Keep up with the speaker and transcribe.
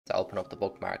to open up the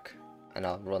bookmark, and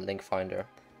I'll run link finder,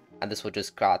 and this will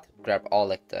just grab all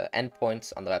like the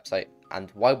endpoints on the website. And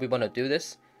why we want to do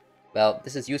this? Well,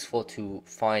 this is useful to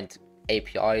find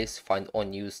APIs, find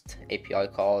unused API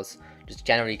calls, just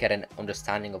generally get an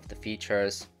understanding of the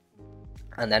features,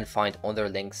 and then find other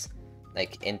links,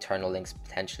 like internal links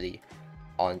potentially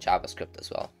on JavaScript as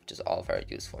well, which is all very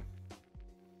useful.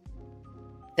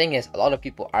 Thing is, a lot of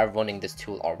people are running this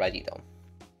tool already though,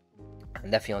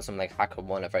 and definitely on something like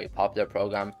HackerOne, a very popular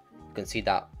program, you can see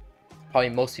that probably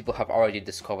most people have already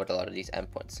discovered a lot of these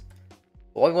endpoints.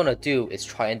 What we want to do is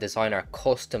try and design our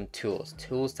custom tools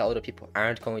that other people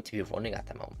aren't going to be running at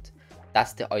the moment.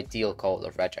 That's the ideal goal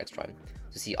of Regex, right?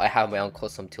 So see, I have my own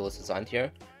custom tools designed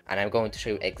here, and I'm going to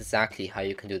show you exactly how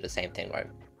you can do the same thing, right?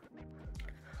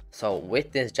 So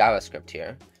with this JavaScript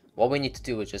here, what we need to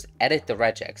do is just edit the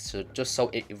regex, so just so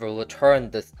it will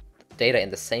return the data in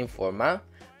the same format,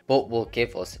 but will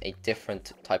give us a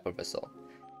different type of result.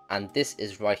 And this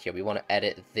is right here. We want to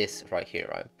edit this right here,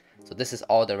 right? So this is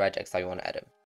all the regex that we want to edit.